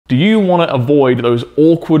Do you want to avoid those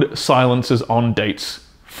awkward silences on dates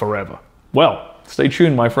forever? Well, stay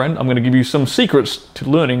tuned, my friend. I'm going to give you some secrets to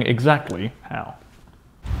learning exactly how.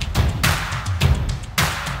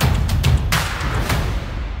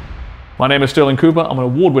 My name is Stirling Cooper. I'm an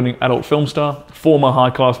award-winning adult film star, former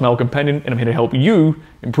high-class male companion, and I'm here to help you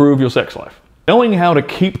improve your sex life. Knowing how to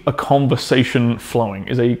keep a conversation flowing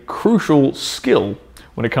is a crucial skill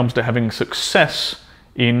when it comes to having success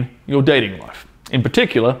in your dating life, in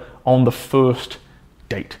particular on the first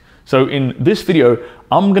date. So in this video,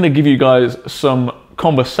 I'm going to give you guys some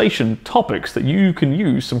conversation topics that you can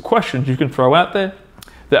use, some questions you can throw out there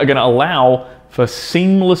that are going to allow for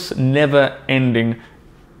seamless, never-ending,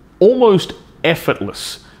 almost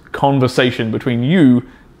effortless conversation between you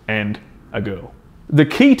and a girl. The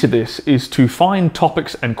key to this is to find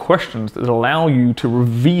topics and questions that allow you to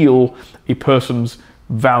reveal a person's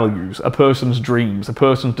values, a person's dreams, a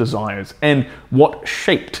person's desires, and what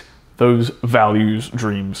shaped those values,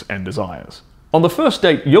 dreams, and desires. On the first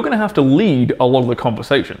date, you're going to have to lead a lot of the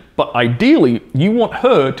conversation, but ideally, you want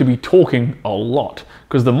her to be talking a lot,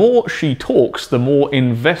 because the more she talks, the more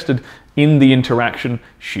invested in the interaction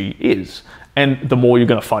she is. And the more you're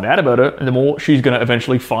going to find out about her, and the more she's going to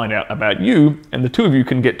eventually find out about you, and the two of you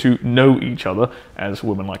can get to know each other, as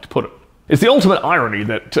women like to put it. It's the ultimate irony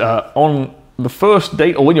that on the first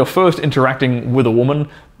date, or when you're first interacting with a woman,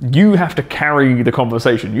 you have to carry the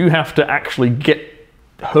conversation. You have to actually get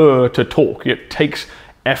her to talk. It takes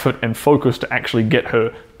effort and focus to actually get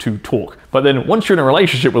her to talk. But then once you're in a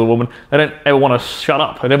relationship with a woman, they don't ever want to shut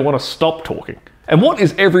up. They never want to stop talking. And what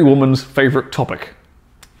is every woman's favorite topic?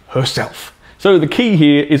 Herself. So the key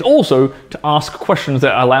here is also to ask questions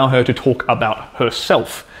that allow her to talk about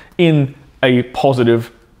herself in a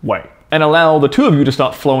positive way, and allow the two of you to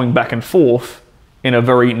start flowing back and forth in a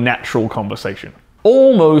very natural conversation.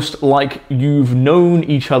 Almost like you've known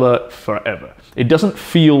each other forever. It doesn't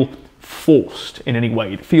feel forced in any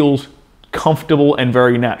way. It feels comfortable and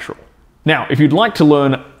very natural. Now, if you'd like to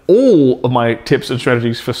learn all of my tips and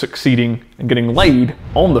strategies for succeeding and getting laid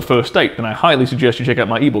on the first date, then I highly suggest you check out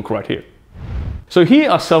my ebook right here. So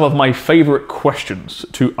here are some of my favorite questions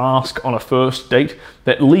to ask on a first date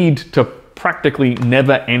that lead to practically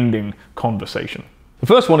never-ending conversation. The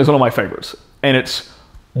first one is one of my favorites, and it's,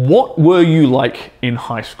 what were you like in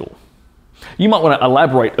high school? You might want to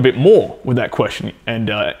elaborate a bit more with that question and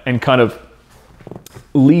kind of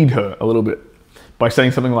lead her a little bit by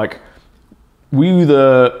saying something like, were you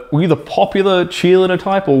the popular cheerleader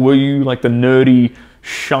type, or were you like the nerdy,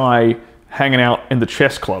 shy, hanging out in the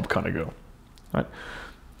chess club kind of girl? Right?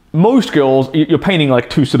 Most girls, you're painting like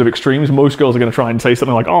two sort of extremes. Most girls are going to try and say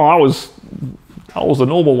something like, oh, I was the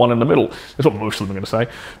normal one in the middle. That's what most of them are going to say.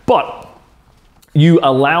 But you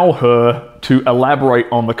allow her to elaborate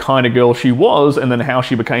on the kind of girl she was and then how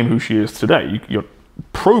she became who she is today. You're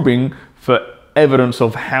probing for evidence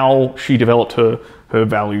of how she developed her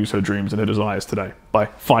values, her dreams, and her desires today by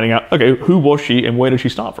finding out, okay, who was she and where did she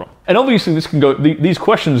start from? And obviously this can go, these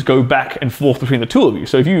questions go back and forth between the two of you.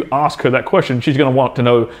 So if you ask her that question, she's going to want to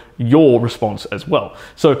know your response as well.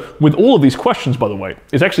 So with all of these questions, by the way,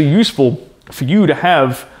 it's actually useful for you to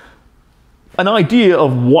have an idea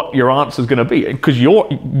of what your answer is going to be, because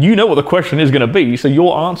you know what the question is going to be, so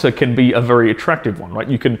your answer can be a very attractive one, right?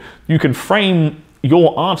 You can frame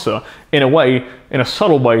your answer in a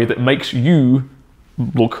subtle way that makes you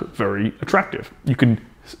look very attractive. You can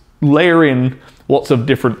layer in lots of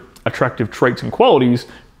different attractive traits and qualities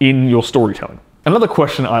in your storytelling. Another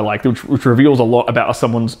question I like, which reveals a lot about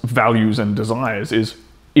someone's values and desires, is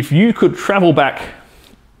if you could travel back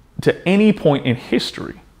to any point in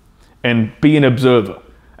history and be an observer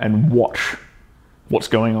and watch what's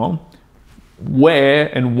going on, where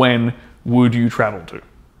and when would you travel to?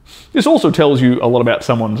 This also tells you a lot about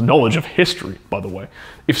someone's knowledge of history, by the way.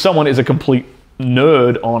 If someone is a complete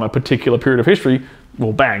nerd on a particular period of history,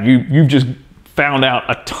 well, bang, you've just found out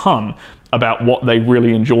a ton about what they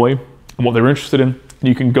really enjoy and what they're interested in.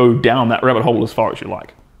 You can go down that rabbit hole as far as you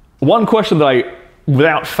like. One question that I,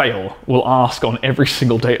 without fail, will ask on every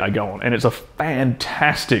single date I go on, and it's a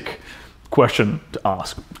fantastic question to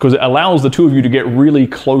ask because it allows the two of you to get really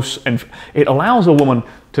close, and it allows a woman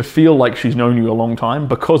to feel like she's known you a long time,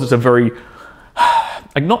 because it's a very,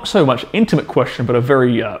 like, not so much intimate question, but a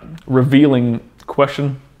very revealing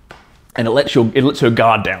question, and it lets her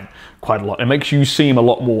guard down quite a lot. It makes you seem a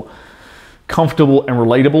lot more comfortable and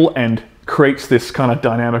relatable, and creates this kind of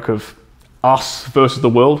dynamic of us versus the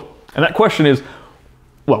world. And that question is,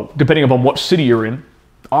 well, depending upon what city you're in,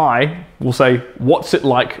 I will say, what's it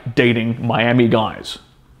like dating Miami guys?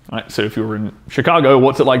 Right? So if you're in Chicago,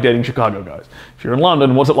 what's it like dating Chicago guys? If you're in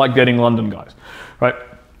London, what's it like dating London guys? Right?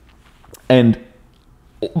 And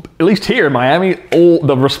at least here in Miami,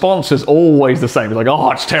 the response is always the same. It's like,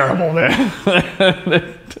 oh, it's terrible.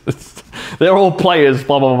 They're all players,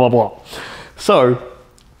 blah, blah, blah, blah. So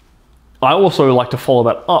I also like to follow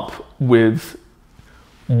that up with,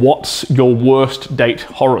 what's your worst date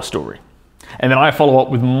horror story? And then I follow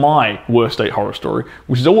up with my worst date horror story,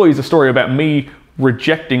 which is always a story about me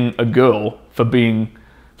rejecting a girl for being,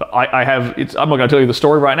 I'm not going to tell you the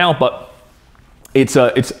story right now, but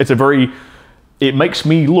it makes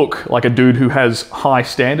me look like a dude who has high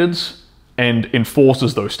standards and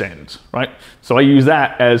enforces those standards, right? So I use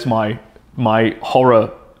that as my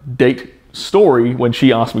horror date story when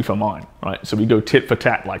she asked me for mine, right? So we go tit for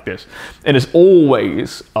tat like this. And it's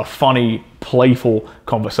always a funny, playful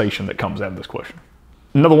conversation that comes out of this question.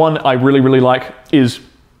 Another one I really, really like is,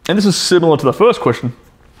 and this is similar to the first question,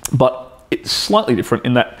 but it's slightly different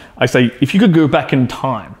in that I say, if you could go back in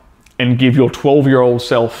time and give your 12-year-old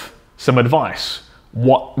self some advice,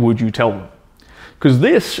 what would you tell them? Because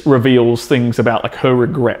this reveals things about like her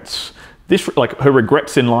regrets. Like her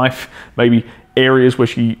regrets in life, maybe areas where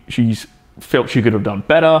she's felt she could have done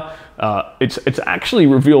better. It's actually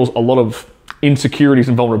reveals a lot of insecurities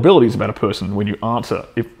and vulnerabilities about a person when you answer,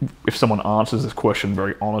 if someone answers this question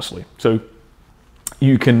very honestly. So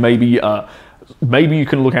you can maybe you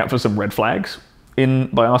can look out for some red flags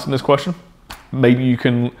by asking this question. Maybe you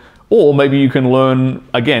can learn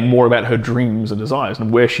again more about her dreams and desires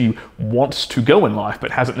and where she wants to go in life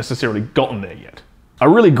but hasn't necessarily gotten there yet. A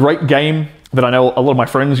really great game that I know a lot of my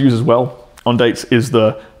friends use as well on dates is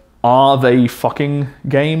the "Are they fucking"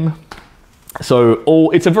 game. So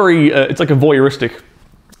it's like a voyeuristic,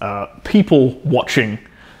 people watching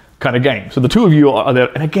kind of game. So the two of you are there,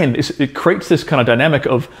 and again, it creates this kind of dynamic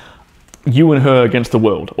of you and her against the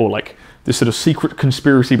world, or like this sort of secret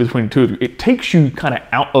conspiracy between the two of you. It takes you kind of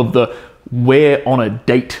out of the we're on a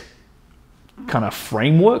date kind of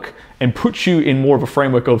framework and puts you in more of a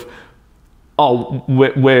framework of, oh,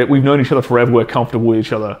 we've known each other forever, we're comfortable with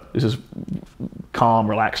each other, this is calm,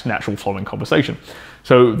 relaxed, natural flowing conversation.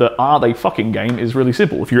 So the "are they fucking" game is really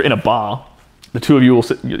simple. If you're in a bar, the two of you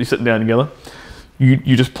you're sitting down together,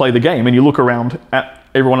 you just play the game and you look around at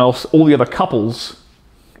everyone else, all the other couples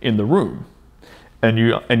in the room, and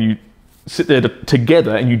you sit there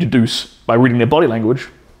together and you deduce by reading their body language,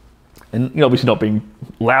 and obviously not being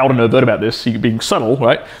loud and overt about this, so you're being subtle,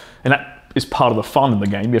 right? And that is part of the fun in the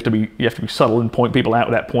game. You have to be subtle and point people out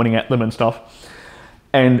without pointing at them and stuff.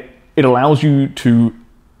 And it allows you to,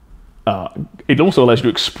 it also allows you to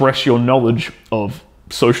express your knowledge of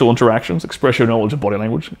social interactions, express your knowledge of body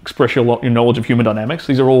language, express your knowledge of human dynamics.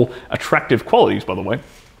 These are all attractive qualities, by the way.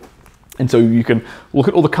 And so you can look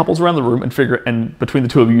at all the couples around the room and between the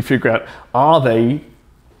two of you, figure out, are they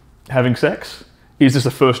having sex? Is this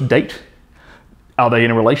a first date? Are they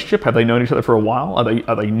in a relationship? Have they known each other for a while?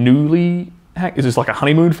 Are they newly? Is this like a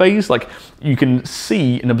honeymoon phase? Like, you can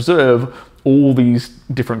see and observe all these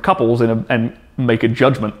different couples and make a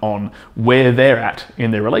judgment on where they're at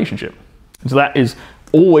in their relationship. And so that is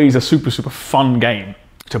always a super, super fun game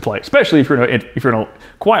to play, especially if you're in a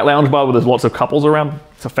quiet lounge bar where there's lots of couples around.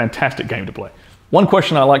 It's a fantastic game to play. One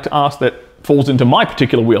question I like to ask that falls into my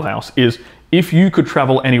particular wheelhouse is, if you could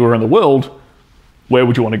travel anywhere in the world, where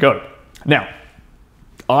would you want to go? Now,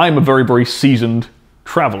 I'm a very, very seasoned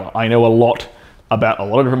traveler. I know a lot about a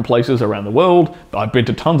lot of different places around the world. I've been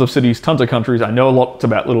to tons of cities, tons of countries. I know a lot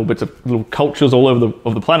about little cultures all over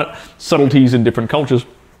the planet, subtleties in different cultures.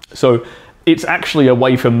 So it's actually a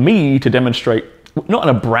way for me to demonstrate, not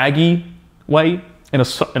in a braggy way, in a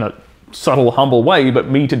subtle, humble way, but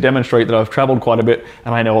me to demonstrate that I've traveled quite a bit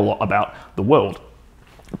and I know a lot about the world.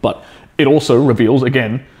 But it also reveals,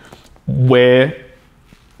 again, where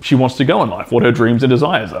she wants to go in life, what her dreams and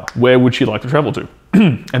desires are, where would she like to travel to.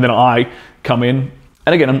 And then I come in,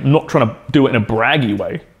 and again, I'm not trying to do it in a braggy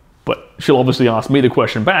way, but she'll obviously ask me the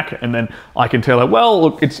question back, and then I can tell her, well,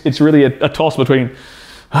 look, it's really a toss between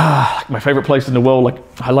my favorite places in the world.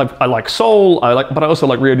 Like I like Seoul, but I also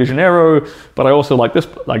like Rio de Janeiro, but I also like this,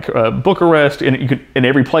 Bucharest, and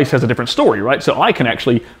every place has a different story, right? So I can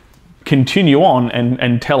actually continue on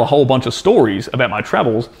and tell a whole bunch of stories about my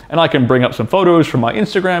travels, and I can bring up some photos from my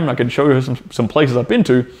Instagram, and I can show her some places I've been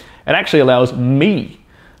to. It actually allows me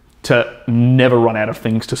to never run out of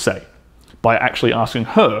things to say by actually asking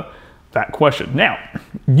her that question. Now,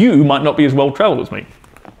 you might not be as well traveled as me,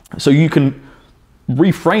 so you can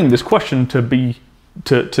reframe this question to be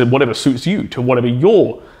to whatever suits you, to whatever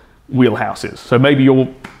your wheelhouse is. So maybe you're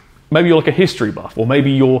like a history buff, or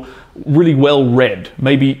maybe you're really well read.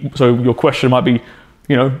 So your question might be,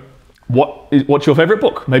 What's your favorite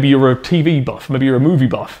book? Maybe you're a TV buff, maybe you're a movie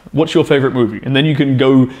buff. What's your favorite movie? And then you can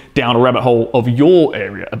go down a rabbit hole of your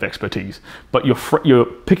area of expertise. But you're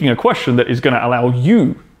picking a question that is going to allow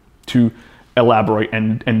you to elaborate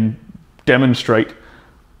and demonstrate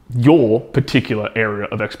your particular area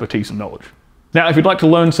of expertise and knowledge. Now, if you'd like to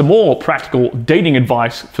learn some more practical dating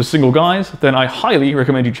advice for single guys, then I highly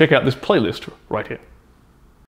recommend you check out this playlist right here.